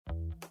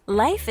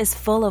Life is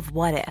full of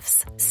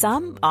what-ifs.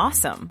 Some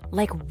awesome,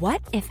 like what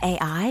if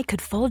AI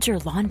could fold your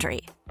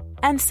laundry?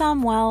 And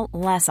some, well,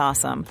 less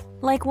awesome,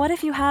 like what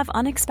if you have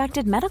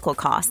unexpected medical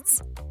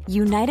costs?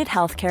 United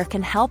Healthcare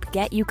can help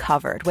get you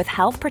covered with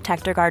Health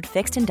Protector Guard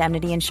fixed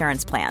indemnity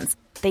insurance plans.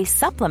 They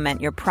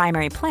supplement your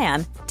primary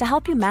plan to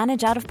help you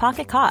manage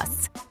out-of-pocket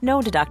costs.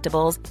 No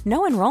deductibles,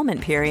 no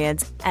enrollment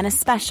periods, and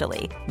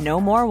especially no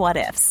more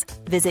what-ifs.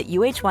 Visit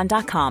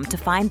uh1.com to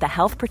find the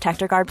Health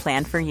Protector Guard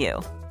plan for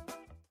you.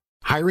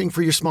 Hiring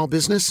for your small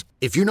business?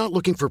 If you're not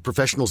looking for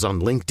professionals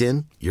on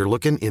LinkedIn, you're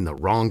looking in the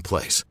wrong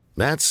place.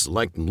 That's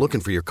like looking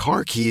for your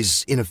car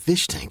keys in a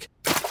fish tank.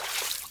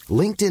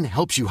 LinkedIn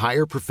helps you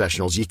hire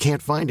professionals you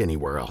can't find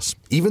anywhere else,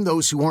 even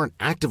those who aren't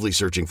actively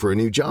searching for a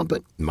new job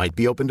but might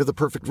be open to the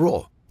perfect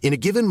role. In a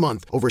given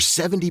month, over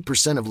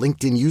 70% of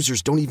LinkedIn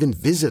users don't even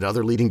visit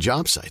other leading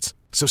job sites.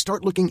 So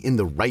start looking in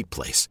the right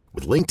place.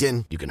 With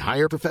LinkedIn, you can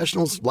hire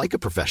professionals like a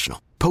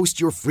professional. Post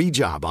your free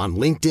job on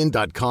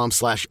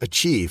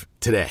linkedin.com/achieve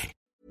today.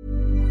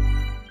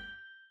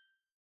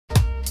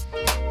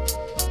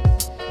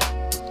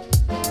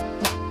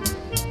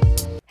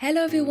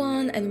 Hello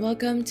everyone and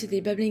welcome to The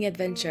Bubbling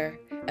Adventure,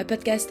 a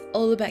podcast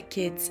all about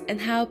kids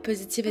and how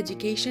positive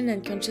education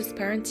and conscious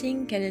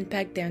parenting can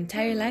impact their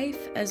entire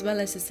life as well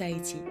as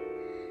society.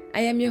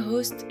 I am your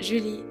host,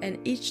 Julie, and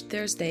each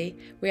Thursday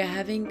we are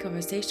having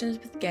conversations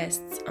with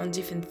guests on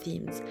different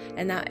themes,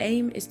 and our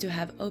aim is to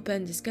have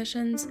open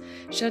discussions,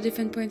 share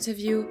different points of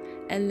view,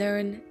 and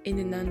learn in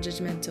a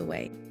non-judgmental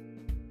way.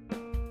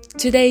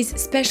 Today's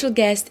special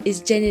guest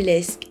is Jenny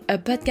Lisk, a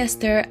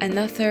podcaster and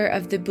author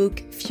of the book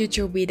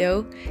Future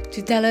Widow,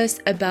 to tell us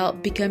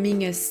about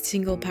becoming a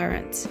single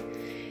parent.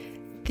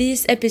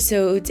 This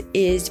episode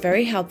is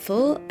very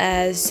helpful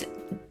as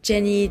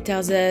Jenny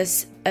tells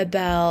us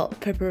about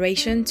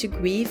preparation to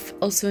grief,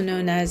 also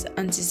known as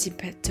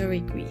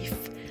anticipatory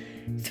grief.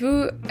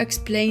 Through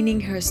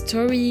explaining her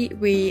story,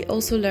 we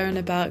also learn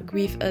about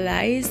grief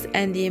allies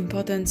and the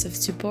importance of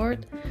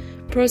support,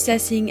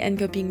 processing and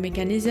coping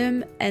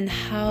mechanism, and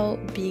how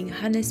being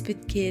honest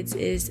with kids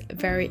is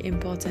very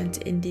important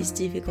in these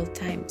difficult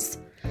times.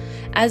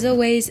 As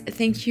always,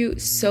 thank you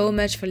so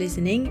much for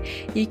listening.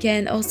 You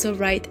can also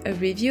write a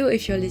review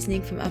if you're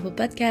listening from Apple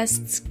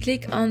Podcasts.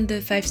 Click on the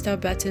 5-star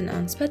button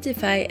on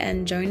Spotify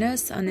and join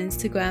us on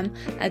Instagram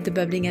at The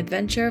Bubbling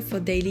Adventure for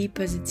daily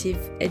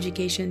positive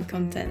education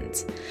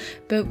content.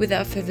 But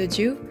without further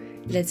ado,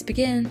 let's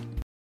begin.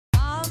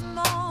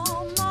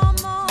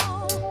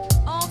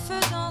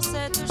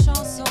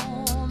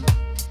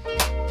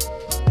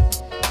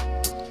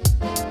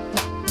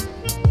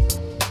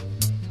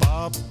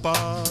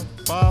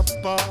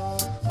 Papa,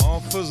 en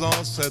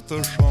faisant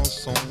cette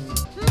chanson.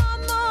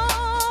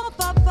 Maman,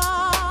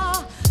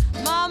 papa,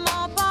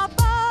 maman,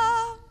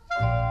 papa.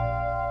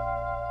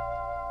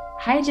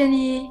 Hi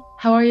Jenny,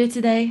 how are you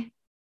today?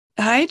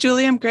 Hi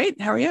Julie, I'm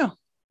great. How are you?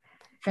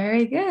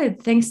 Very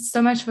good. Thanks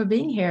so much for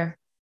being here.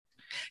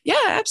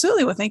 Yeah,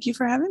 absolutely. Well, thank you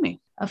for having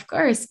me. Of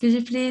course. Could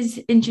you please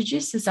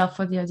introduce yourself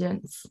for the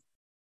audience?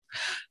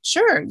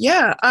 Sure.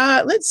 Yeah.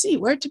 Let's see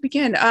where to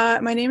begin.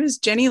 My name is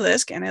Jenny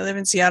Lisk, and I live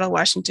in Seattle,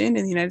 Washington,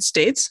 in the United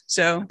States.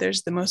 So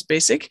there's the most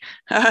basic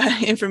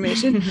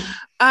information.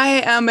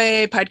 I am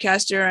a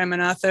podcaster. I'm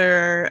an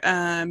author,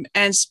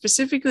 and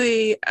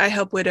specifically, I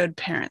help widowed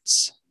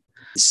parents.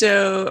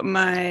 So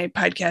my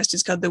podcast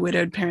is called the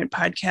Widowed Parent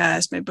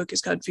Podcast. My book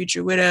is called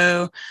Future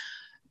Widow.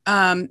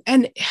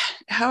 And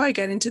how I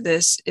got into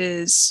this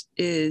is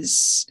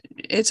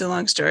it's a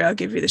long story. I'll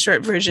give you the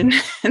short version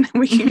and then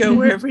we can go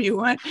wherever you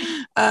want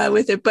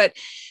with it. But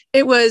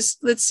it was,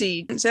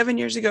 7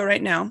 years ago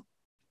right now.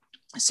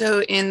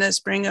 So in the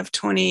spring of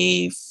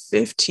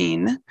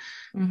 2015,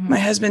 my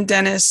husband,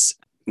 Dennis,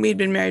 we'd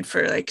been married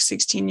for like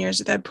 16 years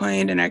at that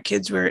point, and our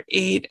kids were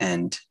 8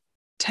 and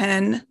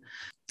 10.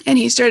 And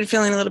he started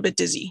feeling a little bit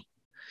dizzy.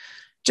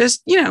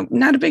 Just,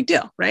 not a big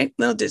deal, right? A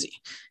little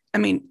dizzy. I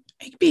mean,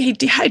 he could be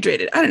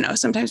dehydrated. I don't know.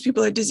 Sometimes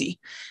people are dizzy.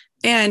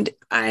 And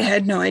I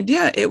had no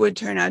idea it would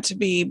turn out to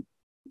be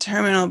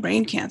terminal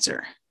brain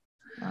cancer.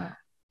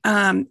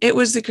 Wow. It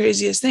was the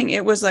craziest thing.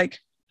 It was like,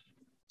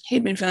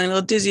 he'd been feeling a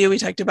little dizzy. We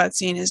talked about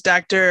seeing his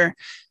doctor.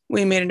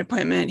 We made an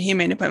appointment. He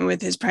made an appointment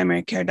with his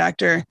primary care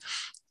doctor.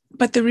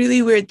 But the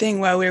really weird thing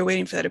while we were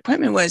waiting for that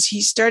appointment was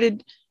he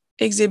started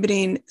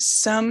exhibiting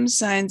some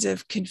signs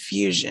of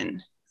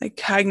confusion, like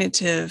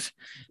cognitive,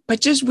 but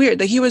just weird.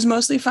 Like he was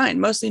mostly fine,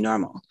 mostly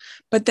normal.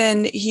 But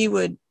then he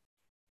would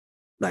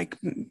like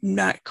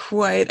not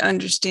quite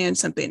understand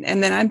something.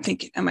 And then I'm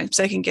thinking, am I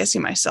second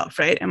guessing myself,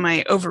 right? Am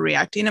I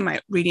overreacting? Am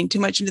I reading too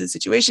much into the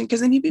situation?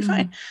 Because then he'd be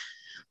fine.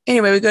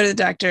 Anyway, we go to the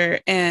doctor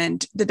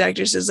and the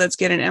doctor says, let's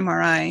get an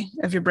MRI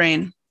of your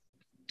brain.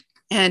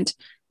 And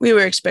we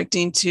were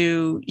expecting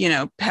to,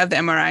 have the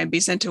MRI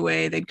be sent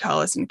away. They'd call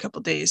us in a couple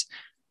of days.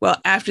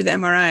 Well, after the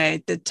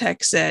MRI, the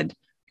tech said,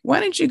 why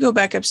don't you go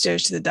back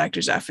upstairs to the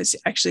doctor's office?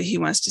 Actually, he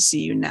wants to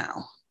see you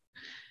now.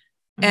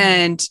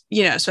 And,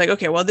 so like,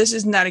 okay, well, this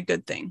is not a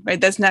good thing, right?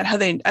 That's not how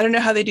I don't know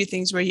how they do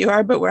things where you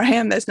are, but where I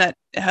am, that's not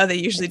how they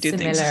usually do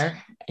things. Similar.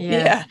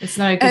 Yeah. It's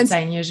not a good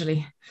sign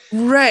usually.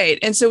 Right.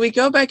 And so we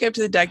go back up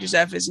to the doctor's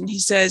office and he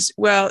says,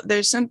 well,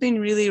 there's something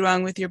really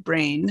wrong with your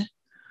brain.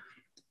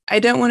 I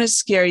don't want to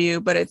scare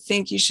you, but I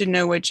think you should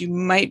know what you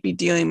might be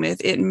dealing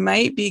with. It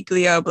might be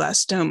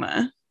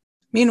glioblastoma.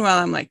 Meanwhile,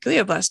 I'm like,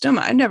 glioblastoma?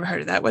 I've never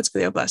heard of that. What's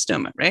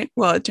glioblastoma, right?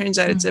 Well, it turns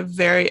out it's a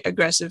very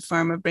aggressive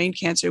form of brain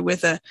cancer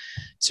with a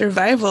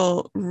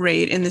survival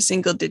rate in the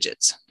single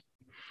digits.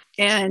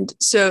 And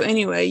so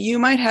anyway, you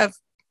might have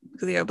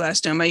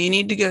glioblastoma. You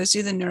need to go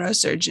see the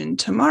neurosurgeon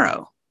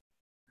tomorrow.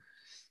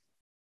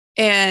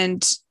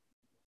 And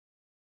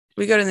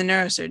we go to the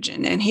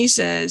neurosurgeon and he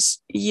says,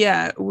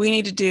 yeah, we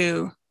need to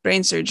do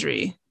brain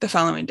surgery the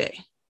following day.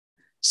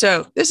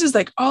 So this is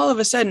like all of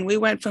a sudden we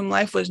went from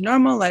life was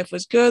normal, life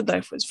was good,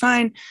 life was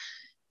fine,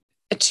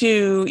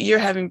 to you're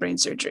having brain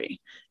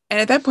surgery. And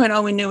at that point,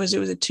 all we knew was it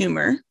was a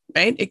tumor,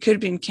 right? It could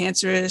have been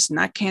cancerous,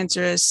 not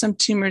cancerous. Some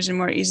tumors are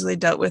more easily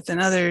dealt with than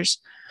others.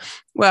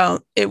 Well,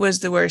 it was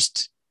the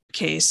worst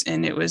case.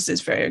 And it was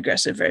this very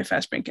aggressive, very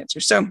fast brain cancer.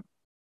 So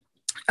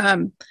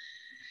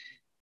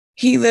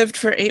he lived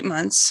for 8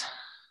 months.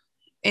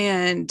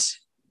 And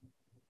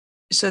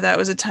so that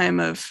was a time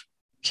of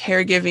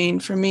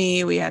caregiving for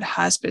me. We had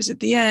hospice at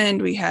the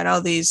end. We had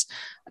all these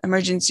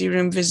emergency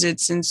room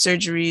visits and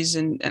surgeries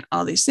and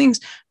all these things.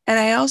 And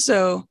I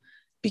also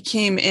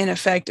became, in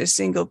effect, a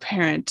single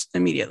parent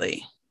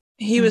immediately.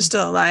 He was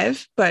still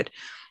alive, but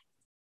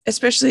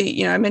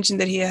especially, I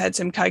mentioned that he had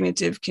some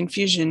cognitive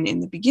confusion in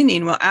the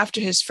beginning. Well, after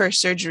his first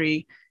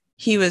surgery,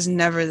 he was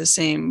never the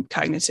same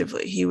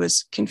cognitively. He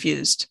was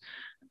confused.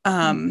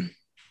 And,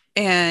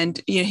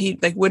 he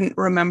wouldn't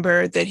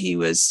remember that he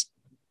was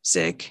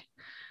sick,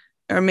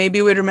 or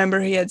maybe would remember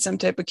he had some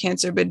type of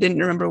cancer, but didn't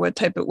remember what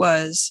type it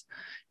was,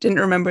 didn't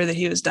remember that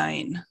he was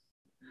dying.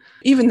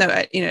 Even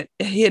though,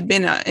 he had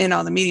been in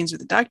all the meetings with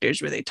the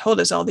doctors where they told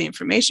us all the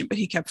information, but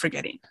he kept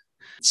forgetting.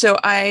 So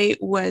I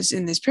was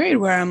in this period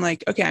where I'm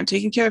like, okay, I'm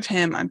taking care of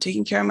him. I'm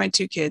taking care of my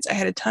 2 kids. I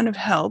had a ton of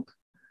help,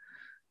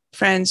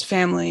 friends,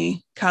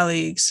 family,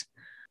 colleagues,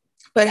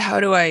 but how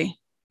do I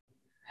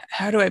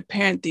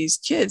parent these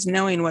kids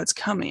knowing what's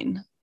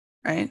coming?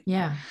 Right.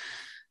 Yeah.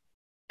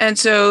 And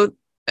so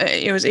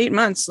it was 8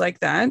 months like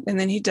that. And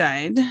then he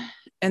died.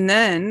 And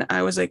then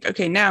I was like,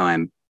 okay, now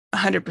I'm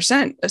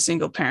 100% a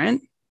single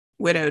parent,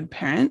 widowed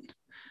parent.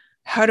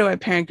 How do I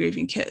parent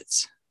grieving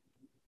kids?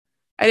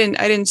 I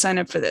didn't sign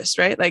up for this,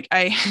 right? Like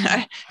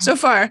I so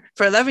far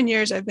for 11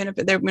 years, I've been up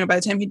there. By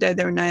the time he died,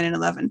 they were 9 and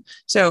 11.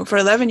 So for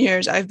 11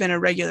 years, I've been a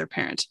regular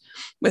parent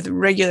with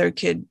regular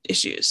kid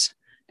issues.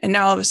 And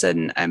now all of a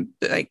sudden I'm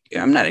like,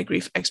 I'm not a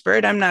grief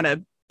expert. I'm not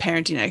a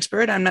parenting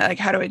expert. I'm not like,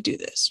 how do I do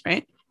this?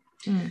 Right.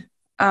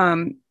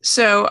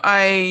 So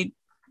I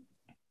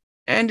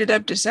ended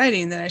up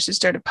deciding that I should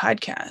start a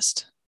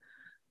podcast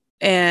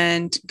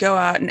and go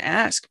out and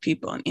ask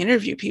people and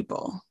interview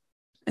people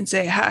and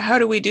say, how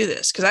do we do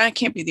this? Because I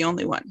can't be the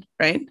only one,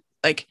 right?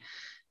 Like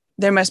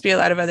there must be a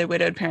lot of other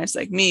widowed parents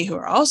like me who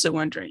are also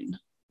wondering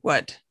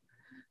what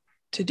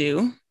to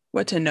do,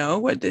 what to know,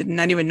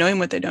 not even knowing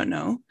what they don't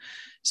know.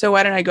 So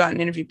why don't I go out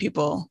and interview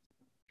people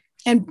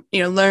and,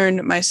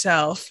 learn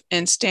myself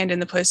and stand in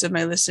the place of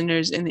my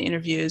listeners in the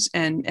interviews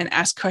and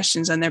ask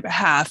questions on their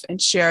behalf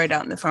and share it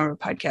out in the form of a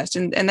podcast.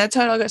 And that's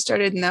how it all got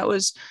started. And that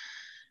was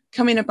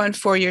coming up on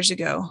 4 years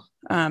ago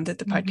that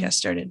the podcast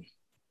started.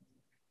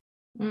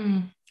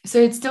 So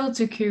it still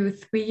took you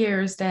 3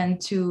 years then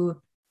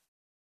to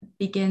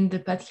begin the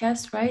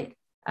podcast, right?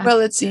 Well,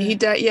 let's see. He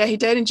died. Yeah, he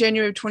died in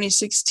January of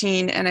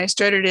 2016, and I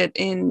started it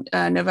in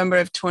November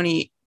of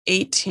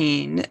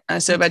 2018.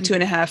 So about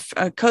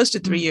 2.5, close to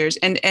 3 years.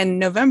 And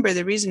November,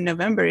 the reason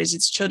November is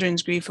it's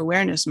Children's Grief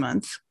Awareness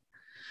Month.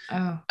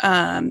 Oh.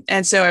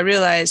 And so I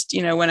realized,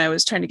 when I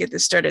was trying to get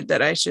this started,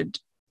 that I should,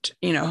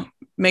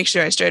 make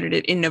sure I started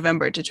it in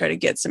November to try to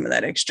get some of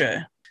that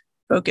extra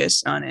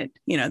focus on it,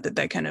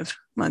 that kind of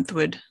month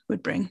would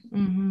bring.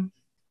 Mm-hmm.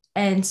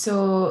 And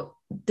so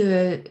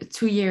the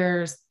 2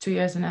 years, 2.5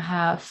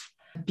 years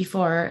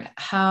before,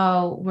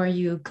 how were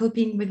you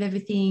coping with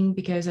everything?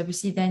 Because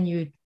obviously then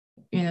you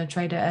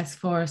try to ask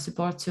for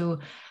support to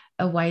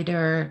a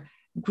wider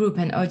group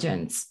and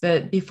audience.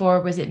 But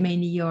before, was it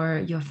mainly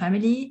your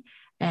family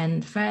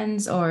and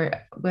friends, or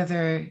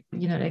whether,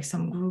 like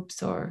some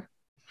groups or?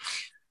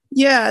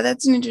 Yeah,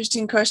 that's an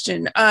interesting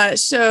question.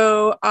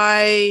 So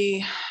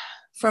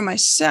for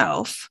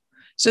myself,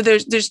 so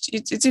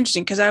it's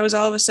interesting because I was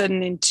all of a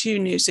sudden in 2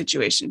 new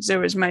situations. There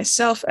was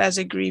myself as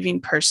a grieving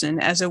person,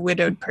 as a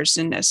widowed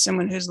person, as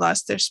someone who's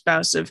lost their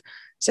spouse of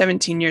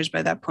 17 years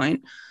by that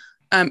point.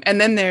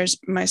 And then there's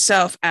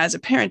myself as a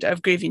parent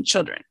of grieving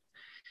children.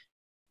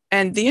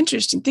 And the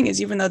interesting thing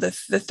is, even though the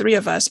 3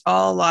 of us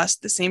all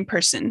lost the same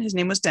person, his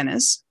name was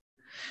Dennis,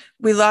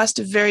 we lost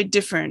a very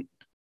different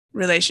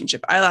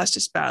relationship. I lost a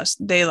spouse,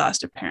 they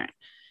lost a parent.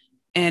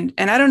 And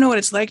I don't know what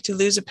it's like to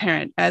lose a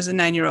parent as a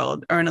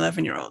 9-year-old or an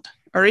 11-year-old,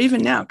 or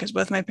even now, because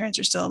both my parents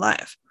are still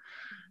alive.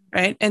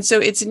 Right. And so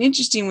it's an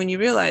interesting when you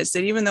realize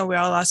that even though we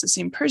all lost the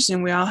same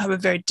person, we all have a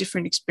very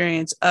different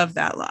experience of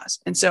that loss.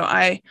 And so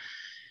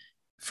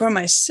For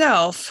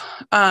myself,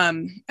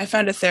 I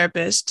found a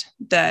therapist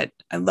that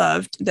I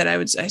loved.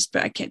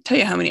 I can't tell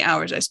you how many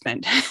hours I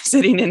spent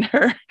sitting in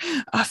her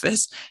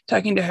office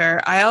talking to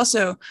her.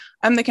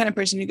 I'm the kind of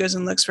person who goes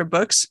and looks for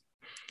books.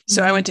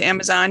 So I went to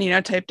Amazon,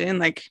 typed in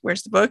like,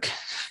 where's the book,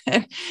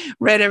 and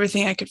read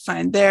everything I could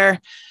find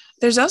there.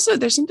 There's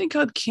something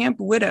called Camp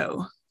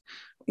Widow,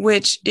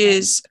 which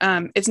is,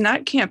 it's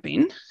not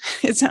camping.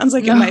 It sounds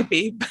like it might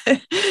be,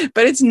 but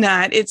it's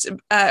not. It's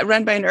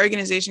run by an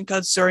organization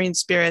called Soaring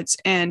Spirits,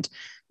 and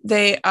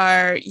they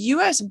are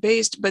US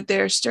based, but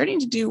they're starting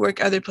to do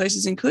work other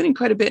places, including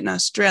quite a bit in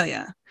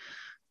Australia.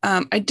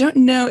 I don't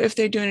know if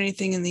they're doing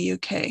anything in the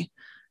UK.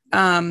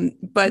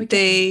 But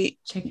they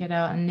check it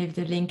out and leave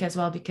the link as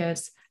well,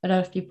 because a lot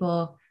of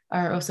people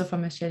are also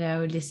from Australia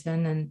who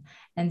listen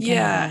and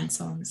Canada and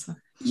so on. So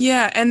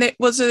and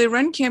they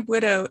run Camp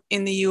Widow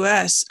in the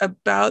US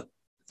about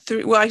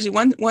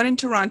one in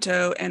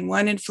Toronto and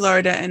one in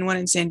Florida and one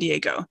in San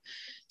Diego.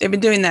 They've been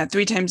doing that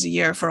 3 times a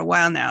year for a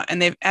while now,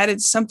 and they've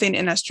added something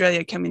in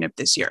Australia coming up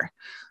this year.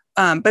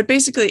 But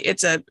basically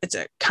it's a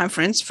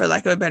conference, for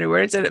lack of a better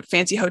word. It's at a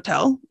fancy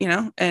hotel,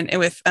 and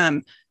with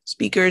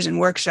speakers and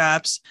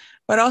workshops,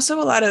 but also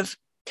a lot of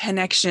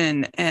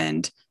connection,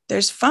 and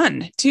there's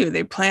fun too.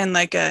 They plan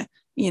like a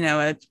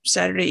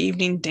Saturday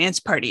evening dance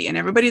party, and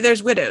everybody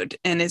there's widowed,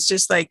 and it's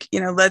just like,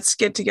 let's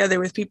get together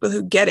with people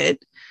who get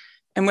it.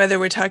 And whether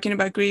we're talking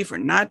about grief or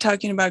not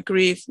talking about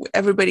grief,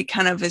 everybody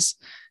kind of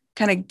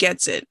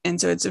gets it.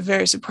 And so it's a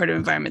very supportive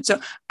environment. So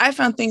I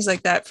found things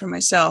like that for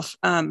myself.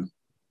 And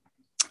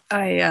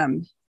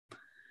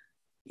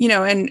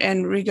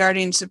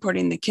regarding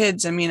supporting the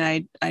kids,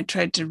 I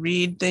tried to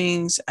read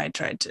things. I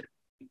tried to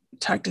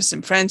talk to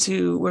some friends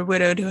who were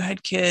widowed, who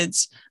had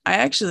kids.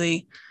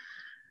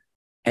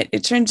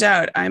 It turns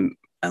out I'm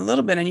a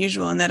little bit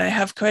unusual in that I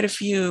have quite a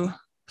few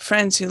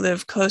friends who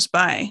live close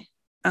by,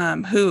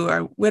 who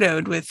are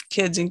widowed with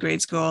kids in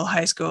grade school,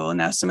 high school.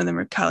 Now some of them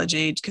are college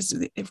age because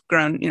they've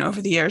grown,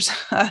 over the years.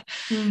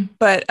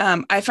 But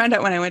I found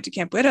out when I went to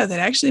Camp Widow that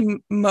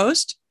actually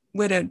most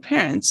widowed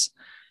parents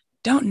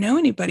don't know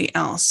anybody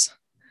else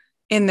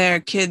in their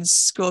kids'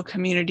 school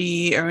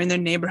community or in their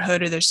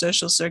neighborhood or their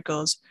social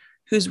circles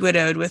who's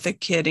widowed with a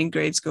kid in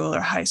grade school or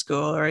high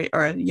school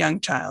or a young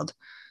child,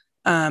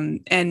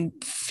 and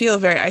feel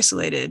very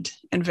isolated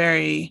and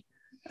very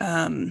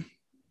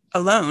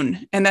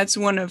alone. And that's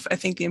one of, I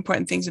think, the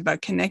important things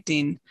about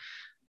connecting,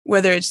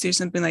 whether it's through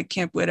something like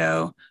Camp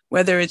Widow,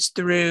 whether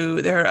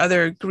there are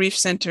other grief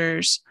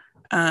centers.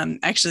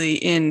 I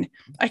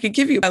could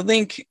give you a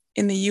link.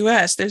 In the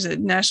US, there's a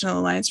National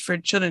Alliance for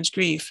Children's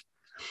Grief,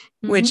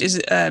 which is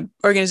an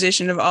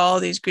organization of all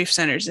these grief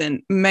centers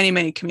in many,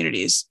 many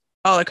communities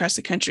all across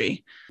the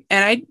country.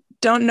 And I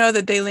don't know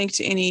that they link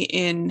to any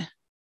in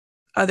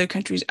other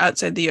countries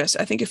outside the US.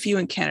 I think a few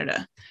in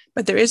Canada,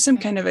 but there is some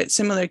kind of a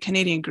similar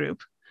Canadian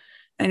group.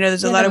 I know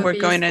there's a lot of work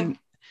going on.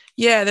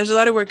 Yeah, there's a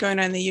lot of work going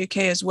on in the UK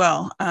as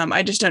well.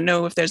 I just don't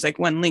know if there's like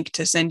one link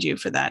to send you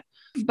for that.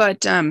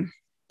 But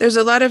there's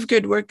a lot of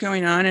good work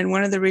going on. And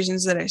one of the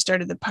reasons that I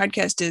started the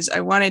podcast is I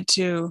wanted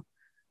to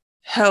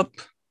help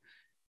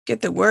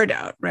get the word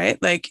out,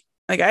 right? Like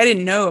I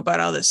didn't know about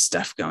all this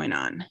stuff going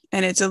on,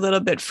 and it's a little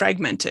bit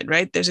fragmented,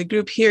 right? There's a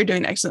group here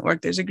doing excellent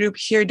work. There's a group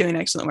here doing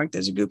excellent work.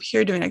 There's a group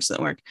here doing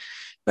excellent work.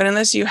 But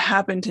unless you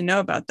happen to know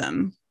about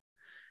them,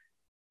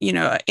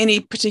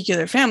 any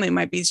particular family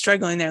might be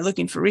struggling there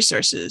looking for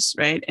resources,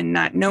 right? And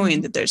not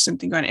knowing that there's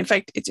something going on. In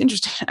fact, it's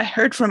interesting. I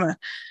heard from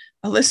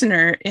a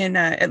listener in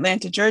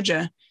Atlanta,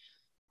 Georgia.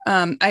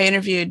 I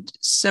interviewed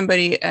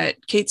somebody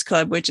at Kate's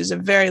Club, which is a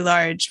very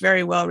large,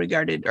 very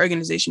well-regarded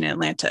organization in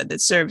Atlanta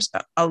that serves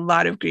a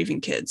lot of grieving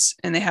kids,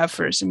 and they have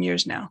for some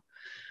years now.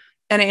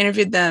 And I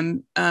interviewed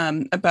them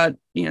about,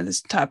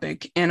 this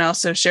topic, and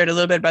also shared a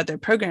little bit about their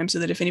program so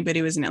that if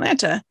anybody was in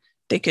Atlanta,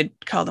 they could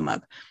call them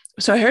up.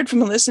 So I heard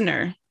from a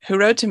listener who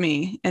wrote to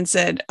me and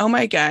said, "Oh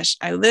my gosh,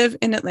 I live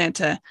in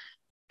Atlanta.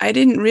 I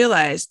didn't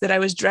realize that I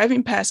was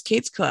driving past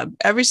Kate's Club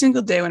every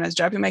single day when I was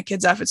dropping my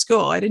kids off at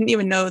school. I didn't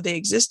even know they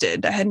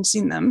existed. I hadn't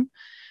seen them,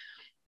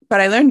 but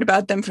I learned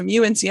about them from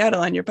you in Seattle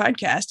on your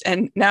podcast.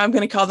 And now I'm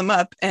going to call them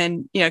up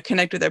and,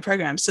 connect with their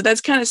programs." So that's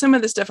kind of some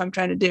of the stuff I'm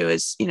trying to do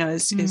is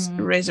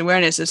raise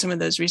awareness of some of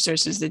those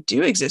resources that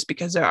do exist,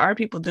 because there are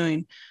people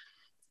doing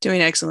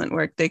excellent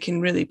work. They can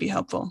really be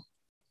helpful.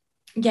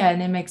 Yeah,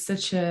 and it makes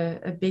such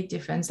a big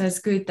difference. That's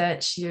good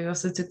that she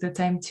also took the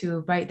time to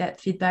write that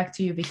feedback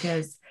to you,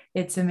 because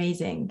it's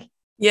amazing.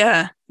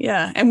 Yeah.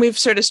 And we've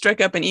sort of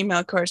struck up an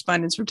email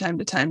correspondence from time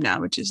to time now,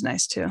 which is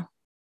nice too.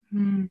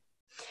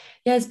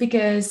 Yes,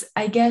 because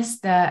I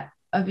guess that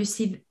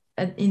obviously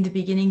in the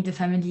beginning, the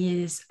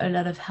family is a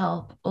lot of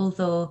help,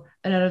 although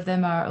a lot of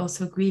them are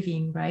also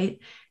grieving, right?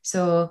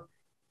 So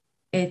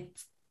it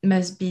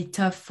must be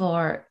tough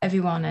for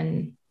everyone.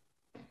 And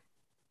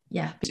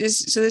yeah.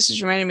 So this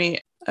is reminding me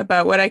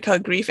about what I call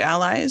grief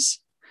allies.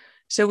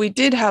 So we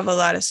did have a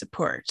lot of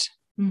support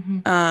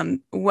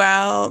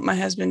while my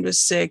husband was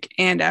sick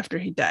and after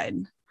he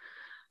died.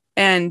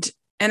 And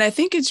I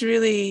think it's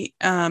really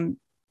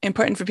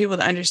important for people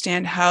to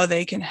understand how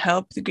they can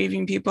help the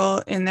grieving people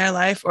in their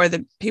life, or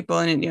the people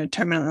in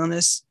terminal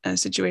illness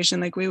situation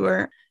like we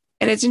were.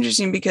 And it's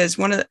interesting because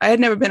I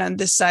had never been on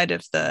this side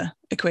of the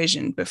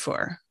equation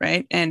before,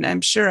 right? And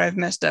I'm sure I've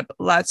messed up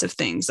lots of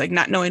things, like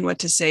not knowing what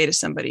to say to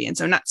somebody, and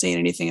so not saying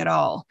anything at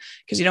all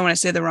because you don't want to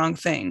say the wrong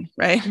thing,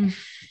 right?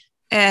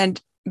 And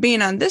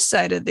being on this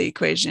side of the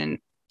equation,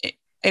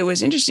 it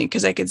was interesting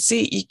because I could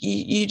see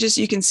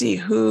you can see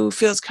who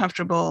feels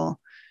comfortable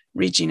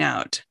reaching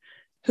out,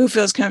 who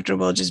feels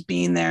comfortable just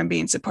being there and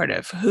being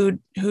supportive, who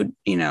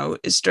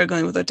is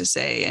struggling with what to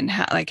say, and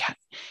how, like,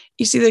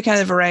 you see the kind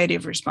of variety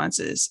of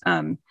responses.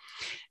 And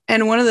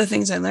one of the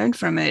things I learned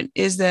from it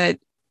is that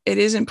it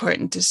is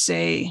important to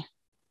say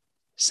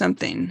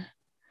something.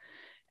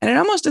 And it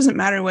almost doesn't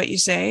matter what you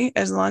say,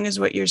 as long as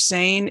what you're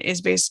saying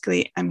is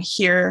basically, I'm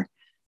here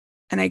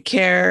and I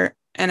care,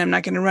 and I'm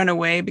not going to run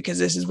away because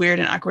this is weird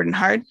and awkward and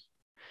hard.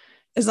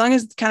 As long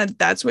as kind of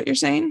that's what you're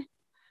saying,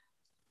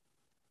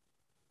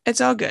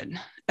 it's all good.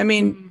 I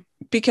mean,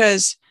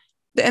 because,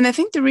 and I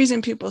think the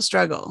reason people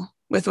struggle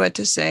with what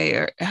to say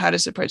or how to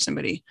support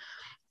somebody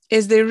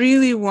is they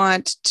really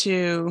want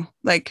to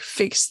like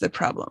fix the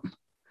problem,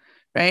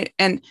 right?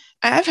 And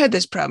I've had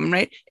this problem,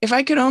 right? If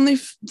I could only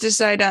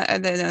decide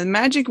on the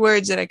magic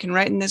words that I can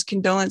write in this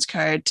condolence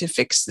card to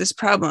fix this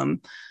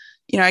problem,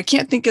 I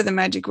can't think of the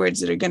magic words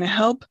that are going to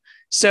help.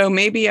 So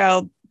maybe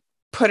I'll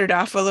put it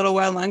off a little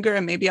while longer,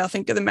 and maybe I'll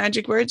think of the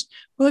magic words.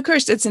 Well, of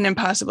course, it's an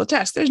impossible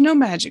task. There's no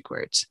magic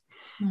words.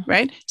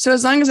 Right. So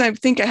as long as I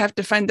think I have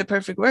to find the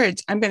perfect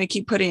words, I'm going to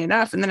keep putting it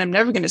off. And then I'm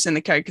never going to send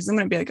the card because I'm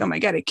going to be like, oh my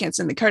God, I can't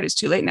send the card. It's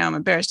too late now. I'm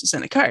embarrassed to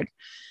send the card.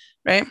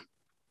 Right.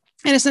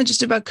 And it's not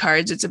just about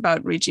cards. It's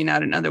about reaching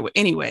out another way,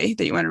 any way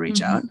that you want to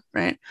reach out.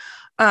 Right.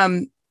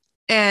 But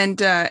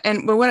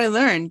what I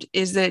learned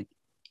is that,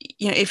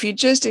 if you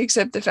just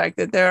accept the fact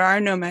that there are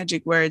no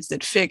magic words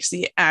that fix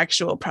the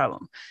actual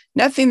problem,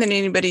 nothing that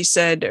anybody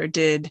said or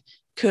did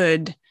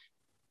could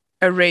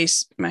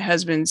erase my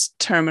husband's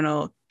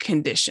terminal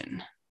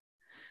condition.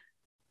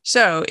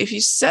 So if you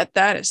set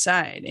that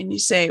aside and you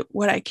say,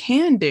 what I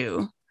can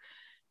do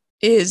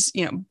is,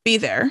 be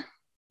there,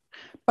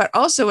 but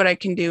also what I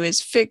can do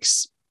is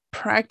fix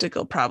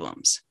practical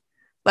problems.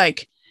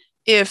 Like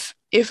if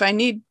I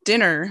need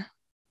dinner,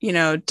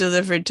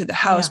 delivered to the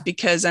house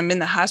because I'm in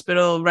the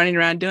hospital running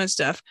around doing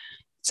stuff,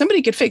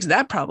 somebody could fix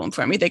that problem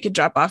for me. They could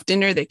drop off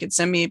dinner. They could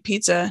send me a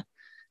pizza,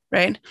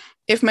 right?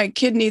 If my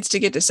kid needs to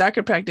get to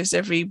soccer practice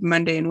every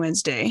Monday and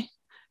Wednesday,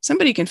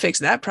 somebody can fix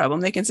that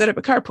problem. They can set up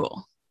a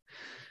carpool,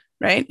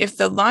 right? If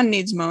the lawn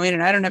needs mowing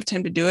and I don't have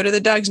time to do it, or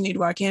the dogs need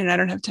walking and I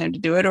don't have time to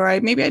do it,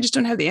 or maybe I just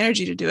don't have the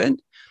energy to do it,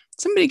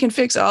 somebody can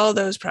fix all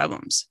those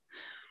problems.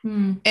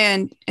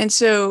 And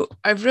so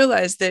I've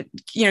realized that,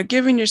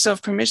 giving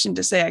yourself permission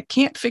to say, I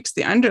can't fix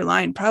the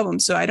underlying problem,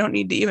 so I don't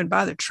need to even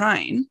bother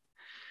trying,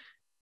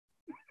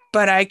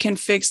 but I can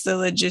fix the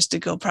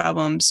logistical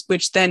problems,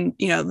 which then,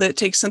 that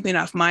takes something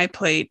off my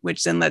plate,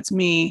 which then lets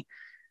me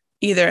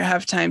either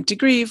have time to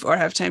grieve or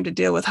have time to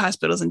deal with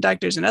hospitals and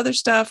doctors and other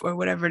stuff or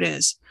whatever it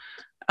is.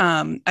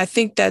 I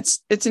think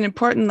it's an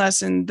important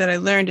lesson that I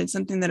learned, and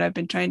something that I've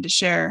been trying to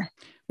share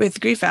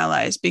with grief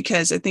allies,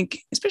 because I think,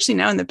 especially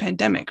now in the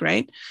pandemic,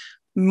 right,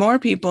 more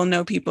people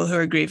know people who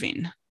are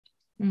grieving.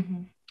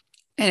 And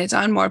it's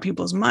on more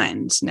people's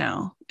minds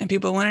now. And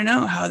people want to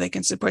know how they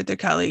can support their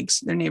colleagues,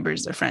 their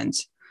neighbors, their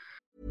friends.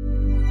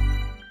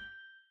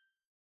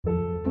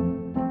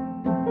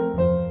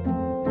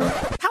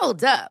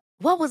 Hold up.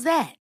 What was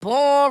that?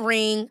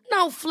 Boring.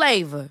 No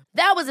flavor.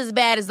 That was as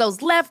bad as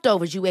those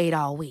leftovers you ate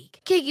all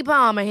week. Keke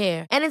Palmer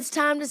here. And it's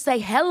time to say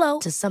hello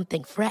to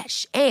something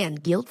fresh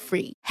and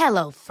guilt-free.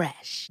 Hello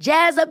Fresh.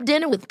 Jazz up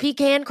dinner with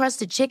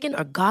pecan-crusted chicken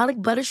or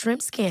garlic butter shrimp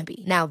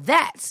scampi. Now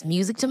that's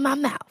music to my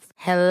mouth.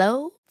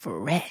 Hello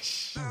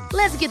Fresh.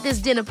 Let's get this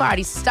dinner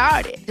party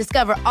started.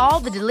 Discover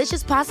all the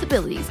delicious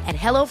possibilities at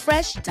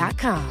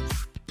HelloFresh.com.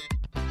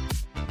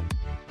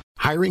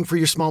 Hiring for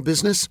your small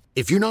business?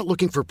 If you're not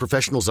looking for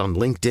professionals on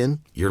LinkedIn,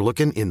 you're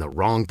looking in the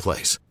wrong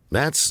place.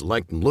 That's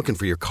like looking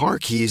for your car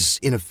keys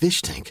in a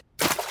fish tank.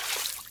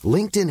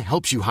 LinkedIn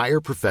helps you hire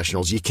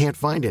professionals you can't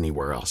find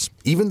anywhere else,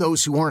 even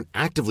those who aren't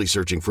actively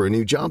searching for a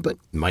new job but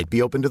might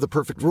be open to the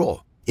perfect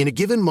role. In a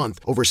given month,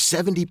 over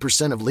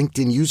 70% of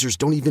LinkedIn users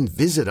don't even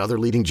visit other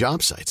leading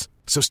job sites.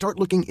 So start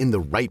looking in the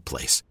right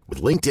place.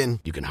 With LinkedIn,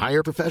 you can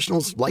hire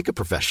professionals like a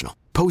professional.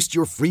 Post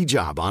your free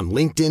job on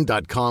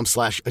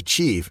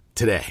linkedin.com/achieve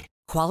today.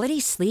 Quality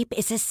sleep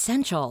is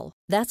essential.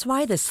 That's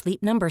why the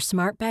Sleep Number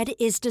Smart Bed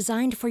is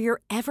designed for your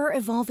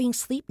ever-evolving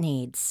sleep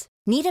needs.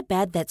 Need a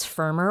bed that's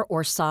firmer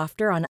or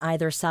softer on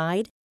either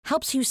side?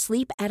 Helps you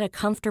sleep at a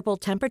comfortable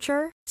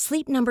temperature?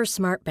 Sleep Number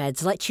Smart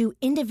Beds let you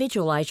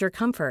individualize your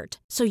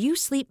comfort so you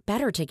sleep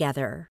better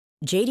together.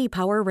 JD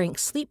Power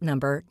ranks Sleep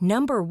Number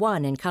number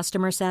 1 in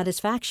customer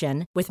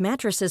satisfaction with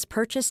mattresses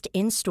purchased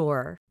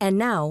in-store. And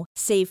now,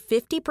 save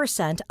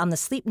 50% on the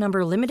Sleep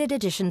Number Limited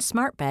Edition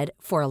Smart Bed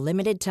for a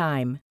limited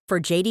time. For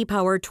JD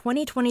Power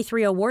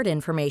 2023 award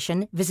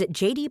information, visit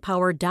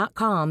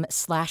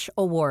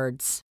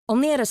jdpower.com/awards.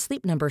 Only at a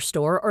Sleep Number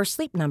store or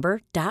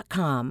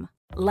sleepnumber.com.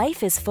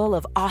 Life is full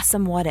of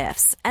awesome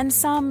what-ifs, and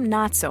some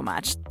not so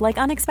much, like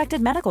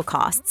unexpected medical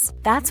costs.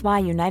 That's why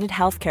United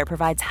Healthcare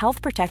provides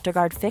Health Protector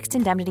Guard fixed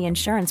indemnity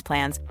insurance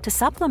plans to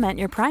supplement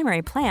your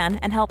primary plan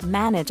and help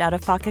manage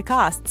out-of-pocket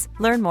costs.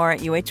 Learn more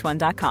at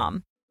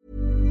uh1.com.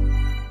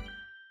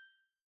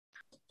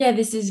 Yeah,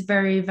 this is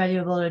very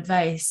valuable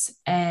advice,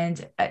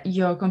 and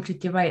you're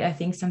completely right. I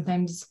think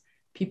sometimes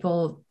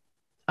people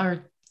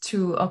are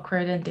too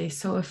awkward and they're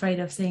so afraid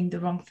of saying the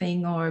wrong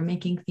thing or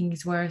making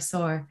things worse,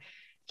 or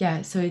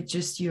yeah, so it's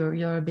just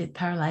you're a bit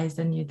paralyzed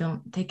and you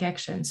don't take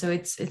action. So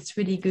it's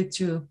really good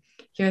to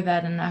hear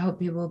that, and I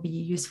hope it will be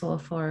useful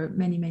for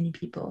many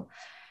people.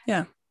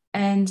 Yeah.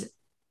 And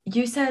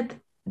you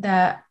said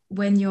that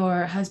when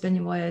your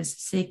husband was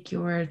sick,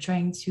 you were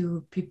trying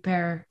to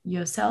prepare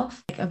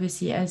yourself, like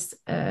obviously as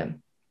a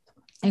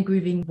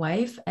grieving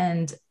wife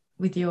and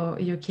with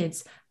your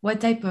kids.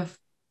 What type of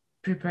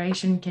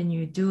preparation can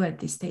you do at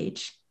this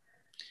stage?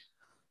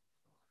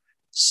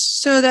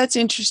 So that's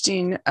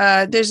interesting.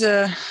 There's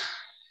a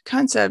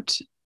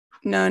concept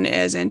known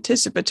as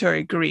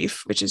anticipatory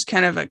grief, which is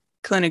kind of a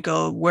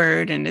clinical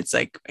word. And it's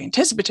like,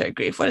 anticipatory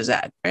grief, what is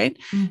that? Right.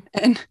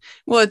 And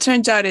well, it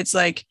turns out it's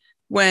like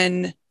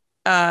when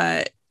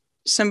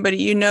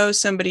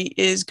somebody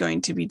is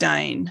going to be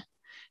dying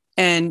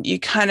and you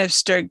kind of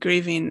start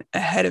grieving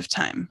ahead of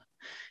time.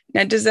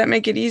 Now, does that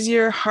make it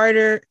easier,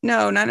 harder?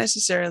 No, not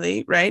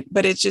necessarily, right?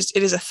 But it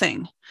is a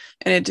thing.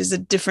 And it is a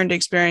different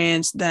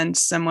experience than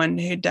someone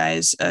who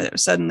dies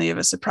suddenly of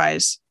a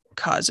surprise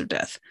cause of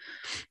death.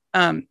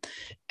 And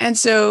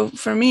so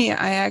for me,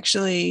 I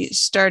actually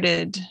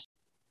started,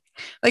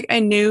 like,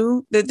 I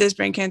knew that this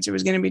brain cancer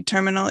was going to be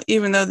terminal,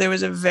 even though there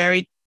was a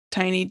very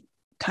tiny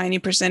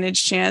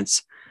percentage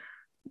chance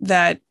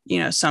that,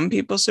 some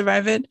people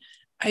survive it.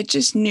 I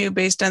just knew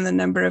based on the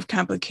number of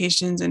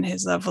complications and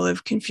his level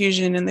of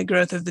confusion and the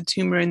growth of the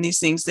tumor and these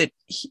things that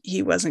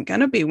he wasn't going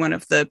to be one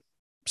of the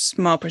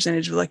small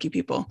percentage of lucky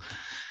people.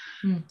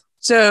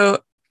 So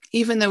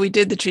even though we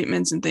did the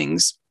treatments and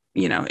things,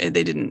 they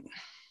didn't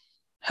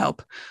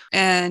help.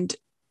 And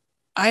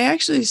I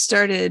actually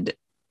started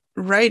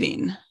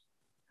writing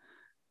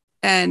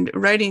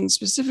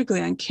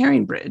specifically on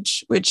Caring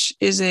Bridge, which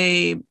is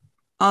a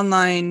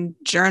online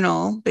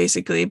journal,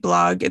 basically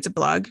blog. It's a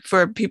blog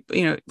for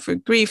people, for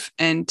grief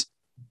and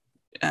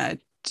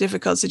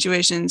difficult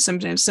situations.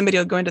 Sometimes somebody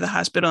will go into the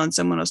hospital and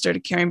someone will start a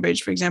Caring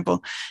Bridge, for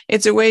example.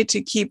 It's a way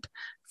to keep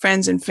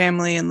friends and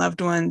family and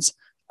loved ones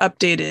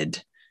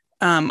updated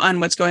on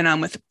what's going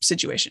on with the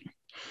situation.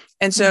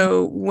 And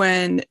so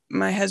when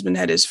my husband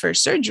had his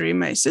first surgery,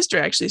 my sister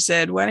actually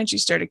said, why don't you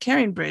start a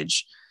Caring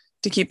Bridge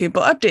to keep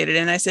people updated?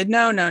 And I said,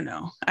 no,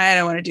 I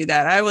don't want to do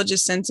that. I will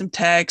just send some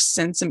texts,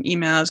 send some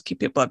emails, keep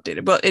people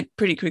updated. Well, it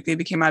pretty quickly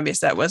became obvious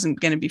that wasn't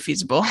going to be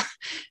feasible.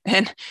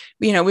 And,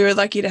 we were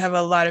lucky to have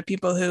a lot of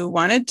people who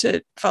wanted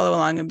to follow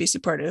along and be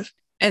supportive.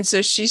 And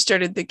so she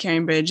started the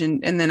Caring Bridge,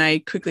 and then I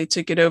quickly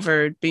took it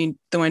over, being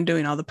the one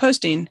doing all the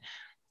posting.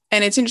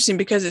 And it's interesting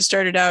because it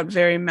started out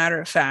very matter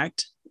of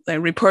fact,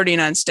 like reporting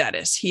on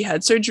status. He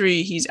had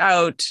surgery, he's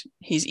out,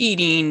 he's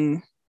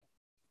eating,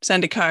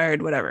 send a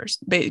card, whatever,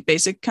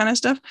 basic kind of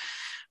stuff.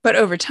 But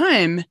over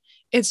time,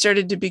 it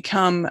started to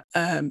become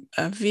a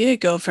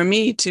vehicle for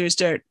me to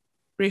start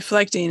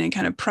reflecting and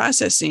kind of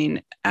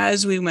processing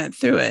as we went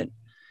through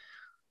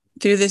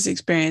this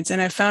experience.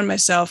 And I found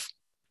myself,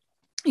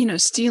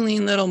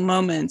 stealing little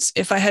moments.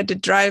 If I had to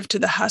drive to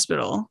the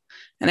hospital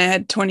and I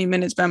had 20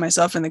 minutes by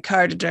myself in the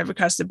car to drive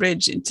across the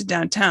bridge into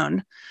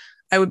downtown,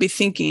 I would be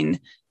thinking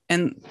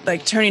and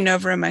like turning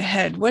over in my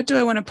head, what do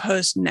I want to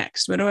post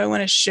next? What do I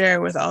want to share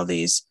with all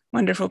these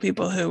wonderful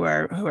people who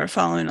are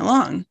following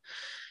along?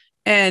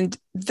 And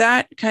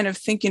that kind of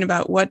thinking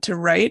about what to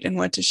write and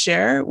what to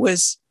share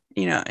was,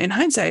 in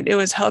hindsight, it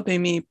was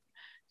helping me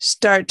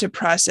start to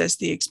process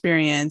the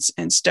experience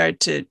and start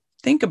to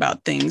think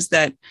about things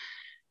that,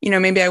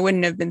 maybe I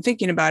wouldn't have been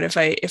thinking about if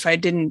I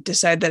didn't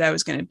decide that I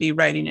was going to be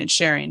writing and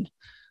sharing.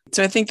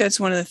 So I think that's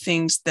one of the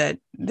things that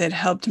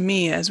helped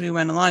me as we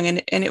went along.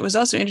 And it was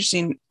also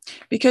interesting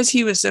because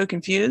he was so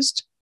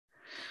confused.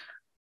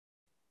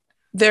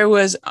 There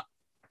was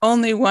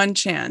only one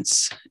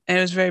chance, and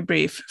it was very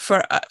brief,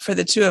 for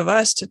the two of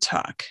us to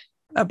talk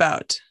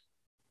about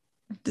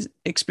the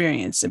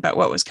experience, about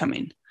what was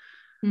coming.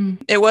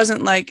 It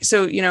wasn't like,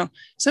 so,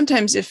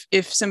 sometimes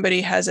if somebody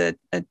has a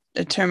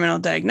terminal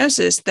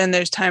diagnosis, then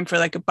there's time for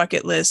like a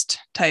bucket list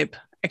type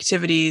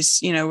activities.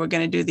 We're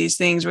going to do these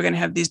things. We're going to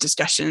have these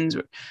discussions.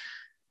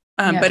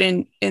 But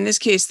in this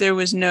case, there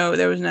was none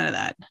of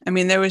that. I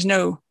mean, there was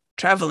no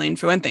traveling,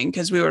 for one thing,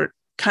 because we were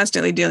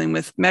constantly dealing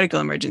with medical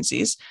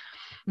emergencies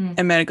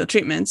and medical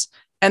treatments.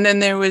 And then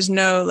there was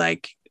no,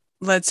 like,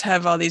 let's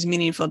have all these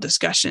meaningful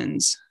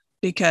discussions,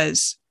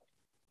 because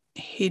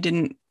he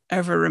didn't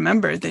ever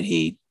remember that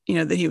he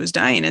was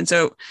dying. And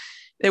so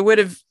it would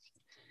have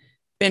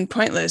been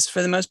pointless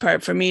for the most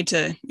part for me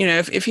to,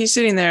 if he's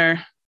sitting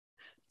there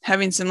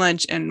having some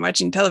lunch and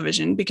watching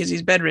television because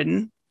he's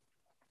bedridden,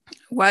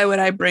 why would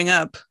I bring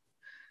up,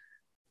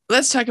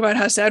 let's talk about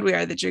how sad we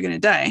are that you're going to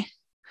die.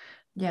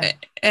 Yeah.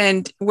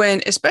 And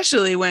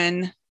especially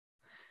when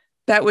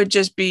that would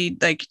just be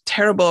like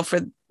terrible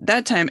for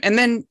that time. And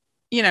then,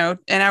 an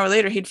hour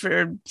later,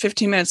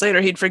 15 minutes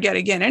later, he'd forget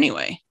again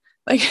anyway.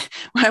 Like,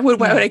 why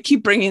would I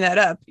keep bringing that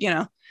up?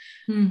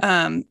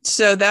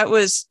 So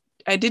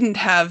I didn't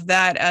have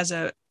that as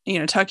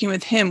talking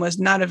with him was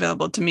not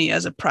available to me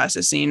as a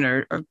processing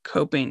or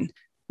coping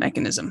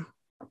mechanism.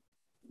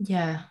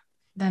 Yeah,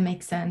 that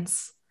makes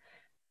sense.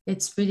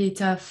 It's really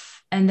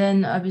tough. And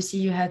then obviously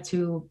you had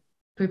to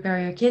prepare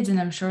your kids, and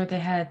I'm sure they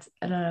had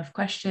a lot of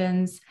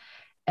questions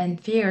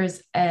and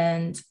fears.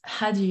 And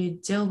how do you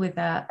deal with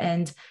that?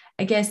 And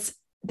I guess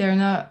they're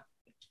not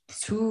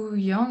too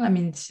young. I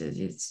mean,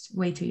 it's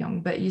way too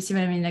young, but you see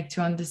what I mean? Like,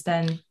 to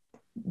understand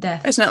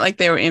death. It's not like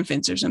they were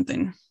infants or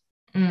something.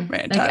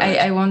 Right. Like,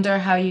 I wonder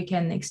how you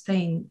can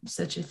explain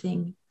such a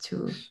thing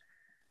to.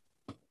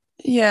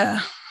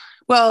 Yeah.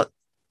 Well,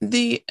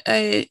 the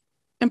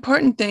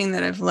important thing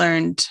that I've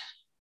learned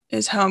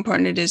is how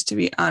important it is to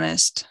be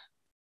honest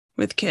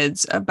with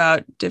kids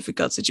about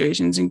difficult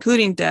situations,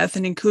 including death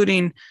and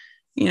including,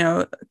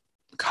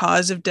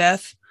 cause of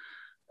death,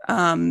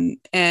 and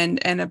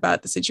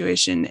about the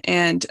situation.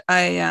 And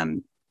I,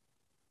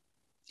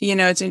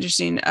 it's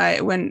interesting.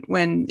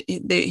 When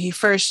he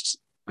first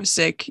was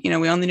sick, we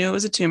only knew it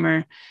was a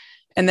tumor.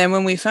 And then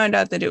when we found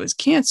out that it was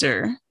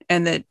cancer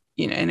and that,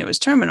 and it was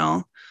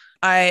terminal,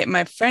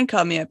 my friend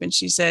called me up and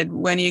she said,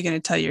 when are you going to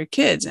tell your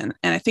kids? And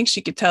I think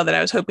she could tell that I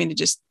was hoping to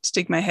just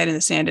stick my head in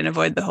the sand and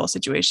avoid the whole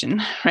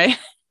situation. Right.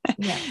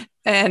 Yeah.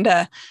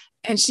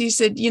 And she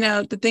said,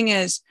 the thing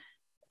is,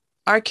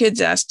 our kids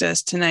asked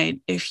us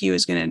tonight if he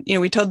was going to,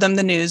 we told them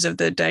the news of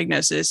the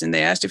diagnosis, and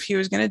they asked if he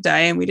was going to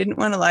die, and we didn't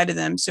want to lie to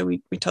them. So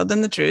we told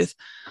them the truth.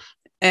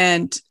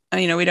 And,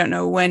 we don't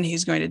know when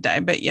he's going to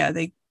die, but yeah,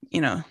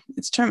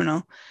 it's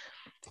terminal.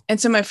 And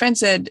so my friend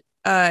said,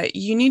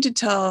 you need to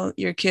tell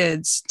your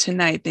kids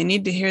tonight, they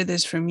need to hear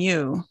this from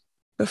you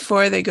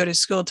before they go to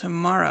school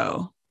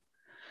tomorrow.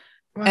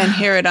 Wow. And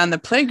hear it on the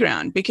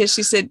playground, because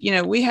she said,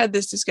 we had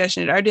this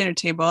discussion at our dinner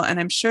table, and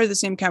I'm sure the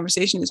same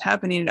conversation is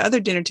happening at other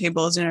dinner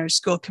tables in our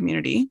school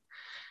community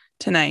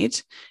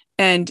tonight.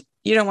 And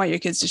you don't want your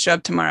kids to show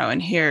up tomorrow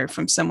and hear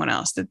from someone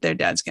else that their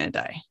dad's going to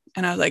die.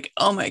 And I was like,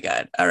 oh my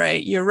God. All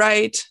right. You're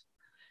right.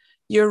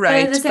 But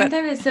at the same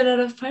time, it's a lot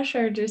of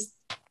pressure. Just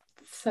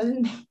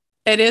suddenly.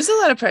 It is a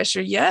lot of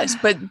pressure. Yes.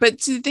 But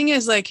see, the thing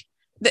is, like,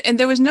 and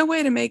there was no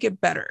way to make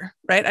it better,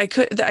 right? I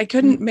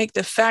couldn't make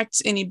the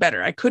facts any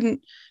better.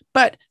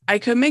 But I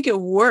could make it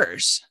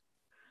worse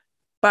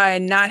by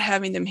not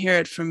having them hear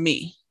it from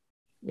me.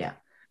 Yeah.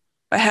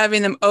 By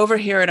having them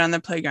overhear it on the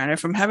playground, or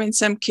from having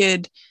some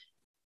kid,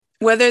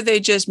 whether they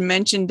just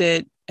mentioned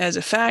it as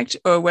a fact,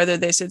 or whether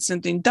they said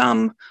something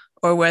dumb,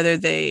 or whether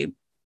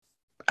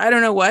I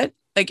don't know what,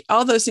 like,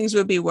 all those things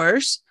would be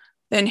worse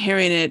than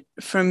hearing it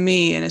from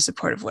me in a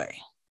supportive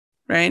way.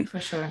 Right. For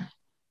sure.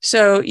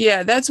 So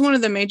yeah, that's one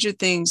of the major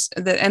things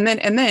and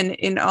then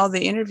in all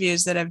the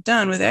interviews that I've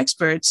done with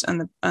experts on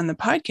the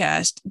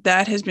podcast,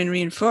 that has been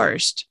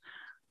reinforced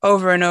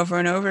over and over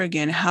and over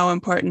again, how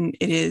important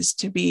it is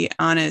to be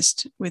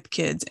honest with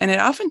kids. And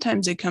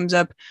oftentimes it comes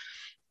up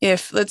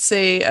if, let's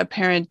say, a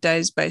parent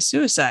dies by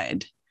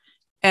suicide,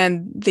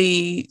 and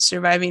the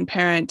surviving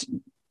parent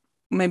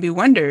maybe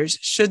wonders,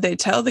 should they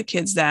tell the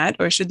kids that,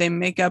 or should they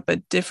make up a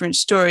different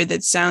story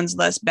that sounds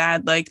less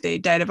bad, like they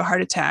died of a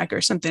heart attack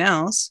or something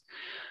else?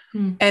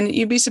 And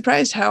you'd be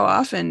surprised how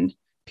often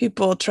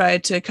people try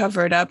to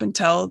cover it up and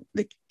tell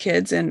the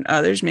kids and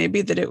others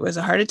maybe that it was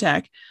a heart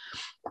attack.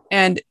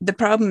 And the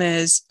problem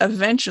is,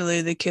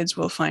 eventually the kids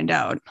will find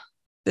out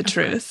the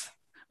truth,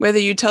 whether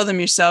you tell them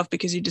yourself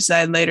because you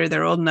decide later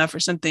they're old enough or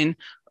something,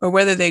 or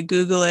whether they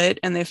Google it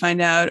and they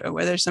find out, or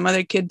whether some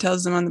other kid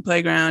tells them on the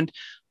playground,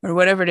 or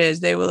whatever it is,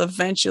 they will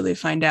eventually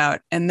find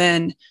out. And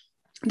then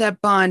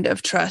that bond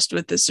of trust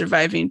with the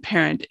surviving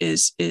parent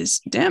is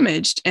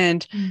damaged.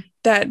 And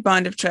that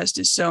bond of trust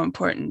is so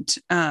important.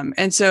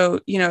 And so,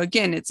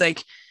 again, it's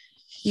like,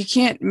 you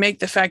can't make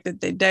the fact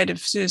that they died of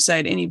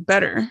suicide any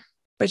better,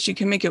 but you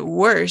can make it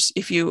worse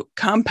if you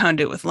compound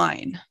it with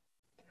lying.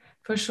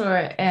 For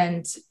sure.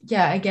 And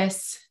yeah, I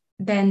guess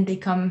then they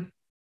come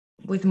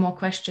with more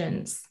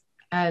questions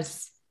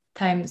as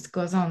time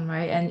goes on,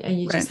 right? And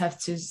you just have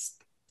to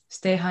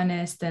stay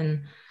honest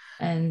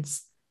and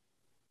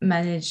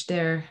manage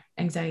their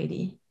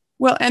anxiety.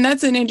 Well, and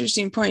that's an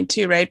interesting point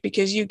too, right?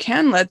 Because you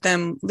can let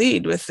them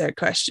lead with their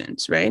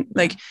questions, right?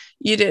 Like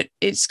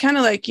it's kind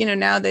of like,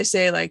 now they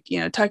say, like,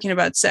 talking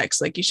about sex,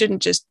 like, you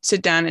shouldn't just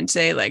sit down and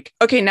say, like,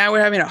 okay, now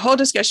we're having a whole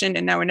discussion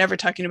and now we're never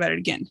talking about it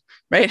again,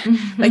 right?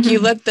 Like, you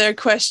let their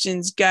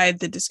questions guide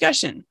the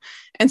discussion.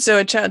 And so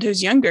a child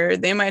who's younger,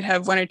 they might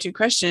have one or two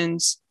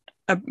questions,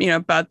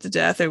 about the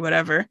death or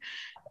whatever.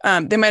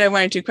 They might have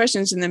one or two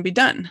questions and then be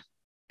done.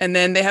 And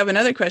then they have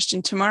another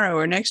question tomorrow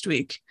or next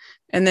week.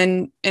 And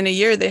then in a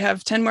year, they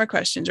have 10 more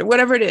questions or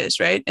whatever it is,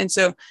 right? And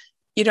so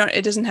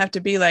it doesn't have to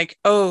be like,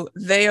 oh,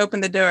 they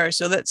opened the door,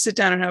 so let's sit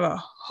down and have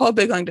a whole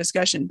big long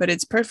discussion. But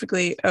it's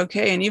perfectly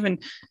okay and even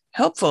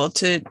helpful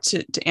to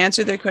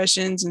answer their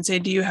questions and say,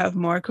 do you have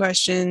more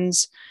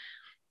questions?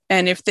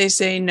 And if they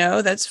say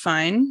no, that's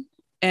fine.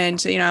 And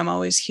so, I'm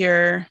always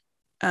here,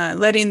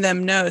 letting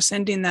them know,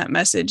 sending that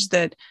message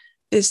that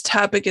this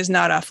topic is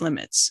not off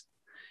limits,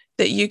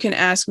 that you can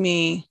ask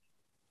me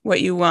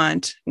what you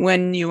want,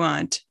 when you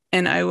want,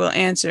 and I will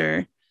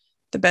answer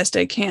the best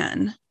I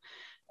can.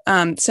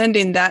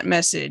 Sending that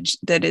message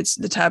that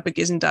the topic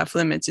isn't off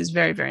limits is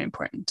very, very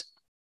important.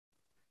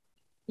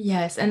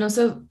 Yes. And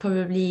also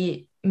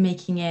probably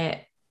making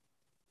it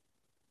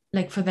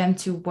like for them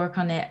to work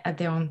on it at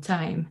their own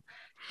time.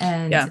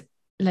 And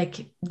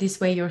like this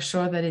way you're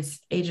sure that it's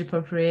age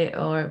appropriate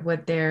or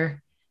what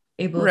they're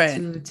able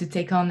to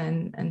take on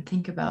and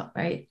think about,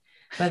 right?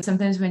 But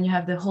sometimes when you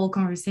have the whole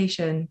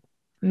conversation,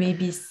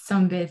 maybe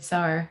some bits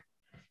are,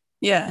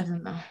 I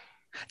don't know.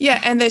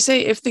 Yeah. And they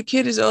say if the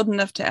kid is old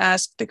enough to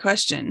ask the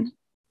question,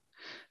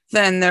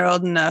 then they're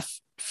old enough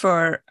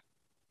for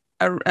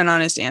an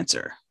honest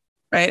answer.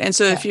 Right. And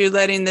so if you're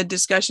letting the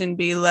discussion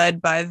be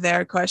led by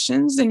their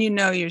questions, then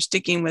you're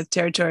sticking with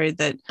territory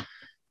that,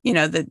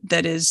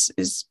 that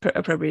is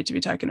appropriate to be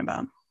talking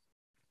about.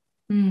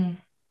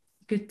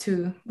 Good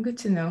to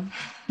know.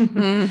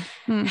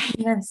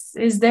 Yes.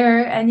 Is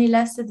there any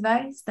last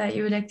advice that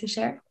you would like to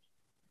share?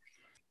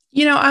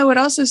 I would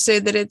also say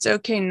that it's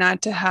okay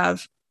not to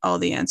have all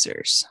the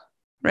answers,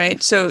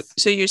 right? So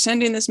you're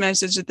sending this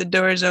message that the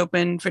door is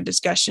open for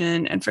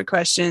discussion and for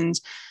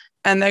questions,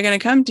 and they're going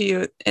to come to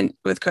you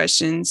with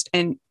questions,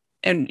 and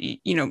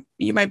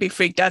you might be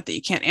freaked out that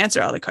you can't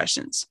answer all the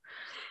questions,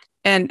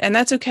 and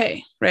that's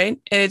okay, right?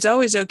 And it's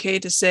always okay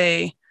to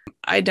say,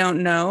 I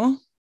don't know.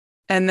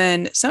 And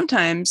then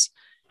sometimes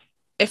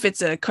if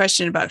it's a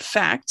question about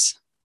facts,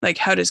 like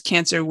how does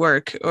cancer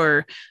work,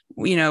 or,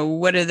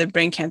 what are the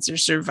brain cancer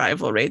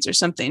survival rates or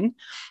something,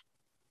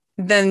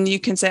 then you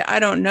can say, I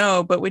don't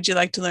know, but would you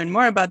like to learn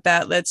more about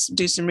that? Let's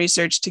do some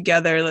research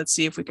together. Let's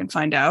see if we can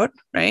find out,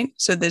 right?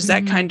 So there's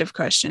that kind of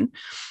question.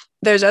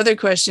 There's other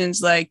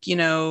questions like,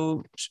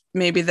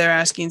 maybe they're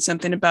asking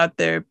something about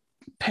their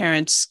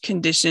parent's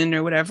condition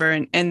or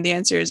whatever. And the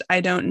answer is,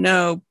 I don't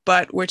know,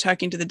 but we're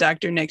talking to the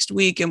doctor next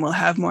week and we'll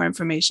have more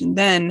information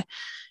then.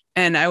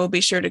 And I will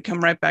be sure to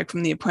come right back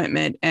from the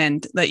appointment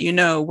and let you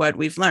know what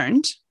we've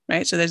learned,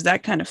 right? So there's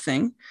that kind of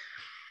thing.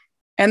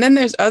 And then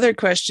there's other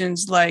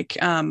questions like,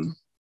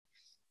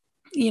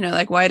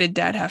 like, why did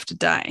dad have to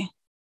die?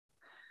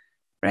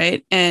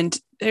 Right. And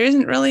there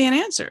isn't really an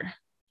answer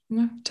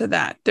to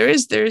that.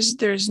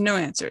 There's no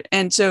answer.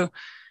 And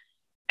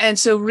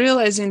so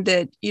realizing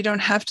that you don't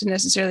have to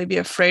necessarily be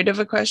afraid of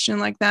a question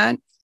like that,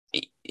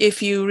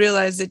 if you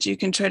realize that you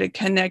can try to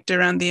connect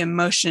around the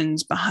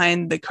emotions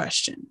behind the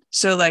question.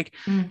 So like,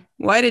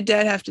 why did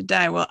dad have to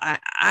die? Well,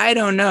 I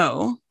don't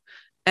know.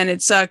 And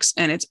it sucks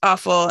and it's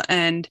awful.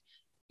 And,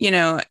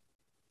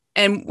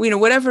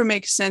 whatever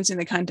makes sense in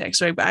the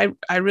context, right? But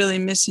I really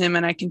miss him,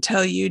 and I can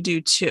tell you do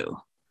too.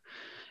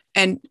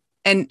 And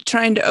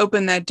trying to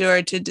open that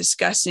door to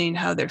discussing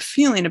how they're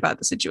feeling about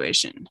the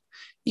situation.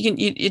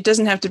 It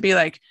doesn't have to be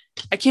like,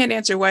 I can't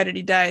answer why did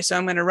he die, so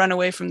I'm going to run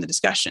away from the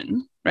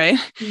discussion, right?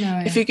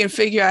 No. If you can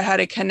figure out how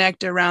to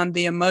connect around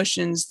the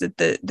emotions that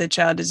the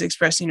child is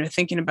expressing or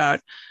thinking about,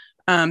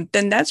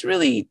 then that's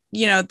really,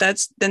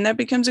 then that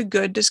becomes a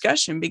good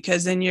discussion,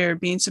 because then you're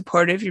being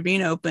supportive, you're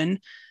being open,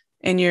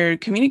 and you're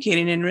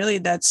communicating, and really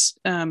that's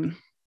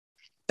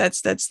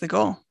the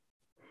goal.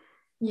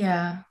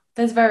 Yeah,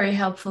 that's very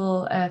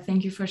helpful.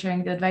 Thank you for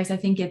sharing the advice. I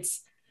think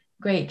it's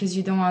great because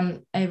you don't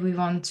want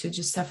everyone to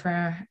just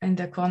suffer in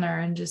the corner,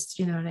 and just,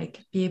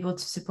 be able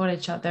to support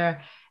each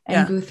other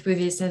and go through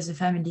this as a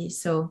family.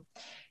 So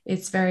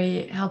it's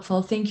very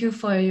helpful. Thank you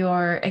for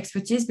your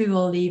expertise. We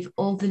will leave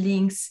all the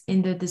links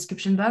in the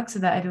description box so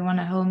that everyone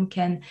at home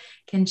can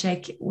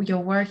check your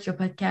work, your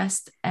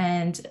podcast,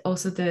 and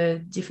also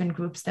the different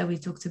groups that we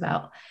talked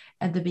about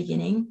at the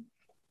beginning.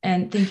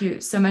 And thank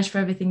you so much for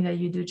everything that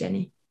you do,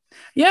 Jenny.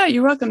 Yeah,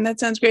 you're welcome. That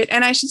sounds great.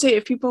 And I should say,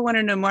 if people want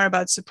to know more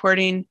about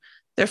supporting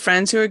their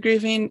friends who are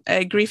grieving,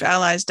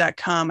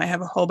 griefallies.com, I have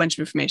a whole bunch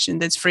of information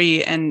that's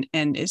free and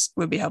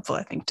would be helpful,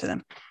 I think, to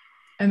them.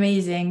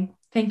 Amazing.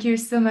 Thank you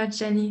so much,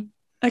 Jenny.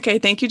 Okay,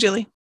 thank you,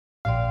 Julie.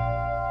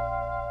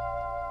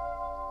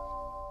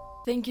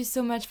 Thank you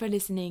so much for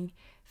listening.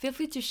 Feel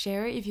free to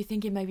share if you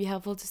think it might be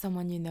helpful to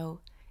someone you know.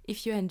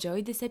 If you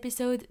enjoyed this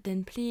episode,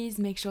 then please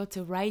make sure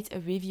to write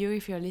a review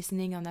if you're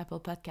listening on Apple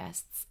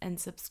Podcasts, and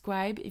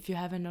subscribe if you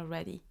haven't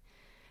already.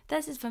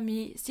 That's it for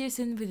me. See you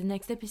soon with the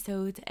next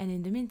episode, and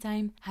in the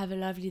meantime, have a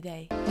lovely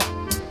day.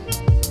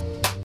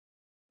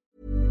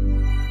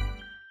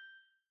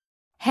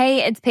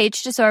 Hey, it's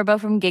Paige DeSorbo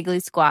from Giggly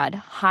Squad.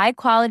 High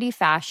quality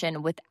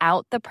fashion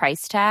without the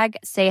price tag.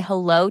 Say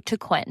hello to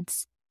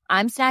Quince.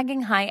 I'm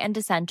snagging high-end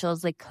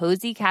essentials like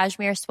cozy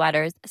cashmere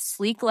sweaters,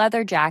 sleek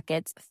leather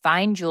jackets,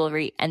 fine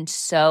jewelry, and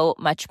so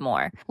much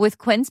more. With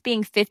Quince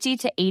being 50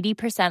 to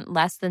 80%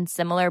 less than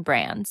similar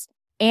brands.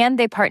 And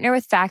they partner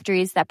with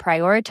factories that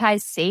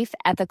prioritize safe,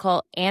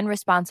 ethical, and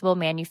responsible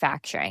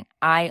manufacturing.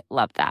 I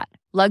love that.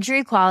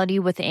 Luxury quality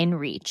within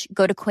reach.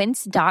 Go to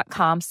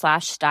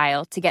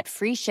quince.com/style to get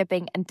free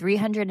shipping and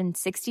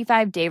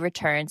 365-day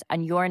returns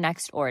on your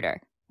next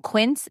order.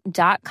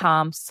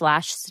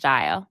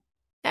 Quince.com/style.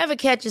 Ever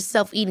catch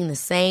yourself eating the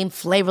same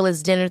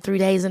flavorless dinner 3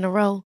 days in a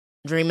row?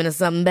 Dreaming of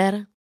something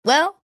better?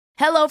 Well,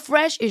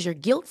 HelloFresh is your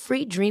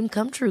guilt-free dream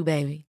come true,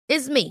 baby.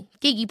 It's me,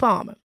 Keke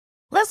Palmer.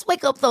 Let's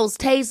wake up those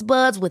taste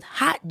buds with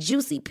hot,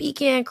 juicy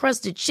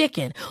pecan-crusted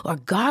chicken or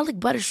garlic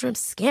butter shrimp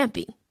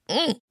scampi.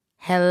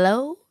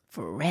 Hello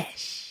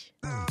Fresh.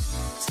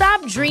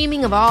 Stop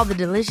dreaming of all the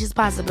delicious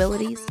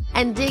possibilities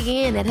and dig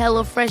in at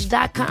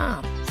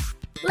HelloFresh.com.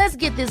 Let's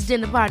get this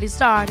dinner party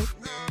started.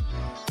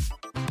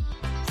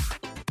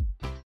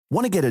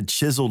 Want to get a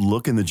chiseled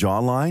look in the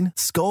jawline?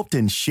 Sculpt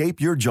and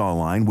shape your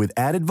jawline with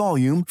added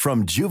volume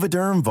from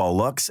Juvederm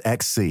Volux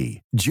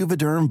XC.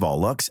 Juvederm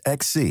Volux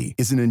XC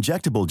is an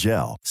injectable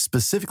gel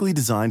specifically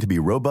designed to be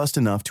robust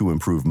enough to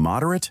improve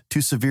moderate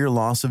to severe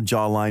loss of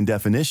jawline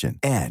definition.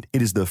 And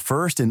it is the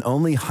first and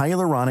only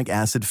hyaluronic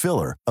acid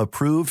filler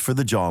approved for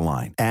the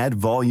jawline. Add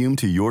volume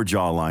to your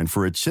jawline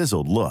for a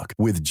chiseled look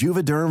with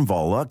Juvederm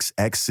Volux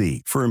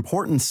XC. For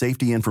important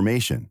safety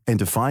information and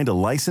to find a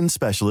licensed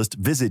specialist,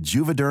 visit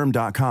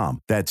juvederm.com.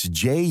 That's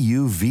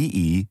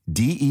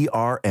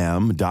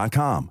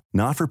JUVEDERM.com.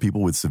 Not for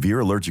people with severe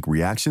allergic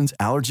reactions,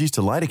 allergies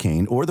to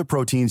lidocaine, or the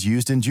proteins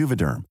used in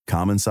Juvederm.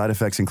 Common side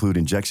effects include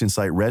injection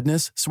site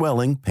redness,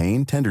 swelling,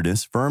 pain,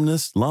 tenderness,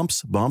 firmness,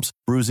 lumps, bumps,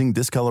 bruising,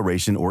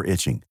 discoloration, or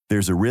itching.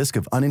 There's a risk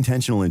of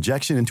unintentional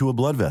injection into a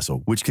blood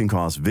vessel, which can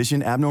cause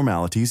vision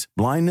abnormalities,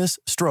 blindness,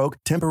 stroke,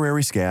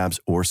 temporary scabs,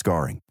 or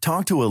scarring.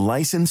 Talk to a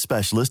licensed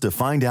specialist to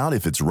find out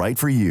if it's right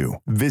for you.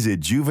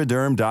 Visit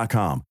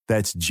Juvederm.com.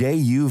 That's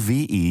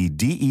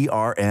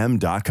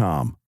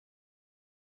JUVEDERM.com.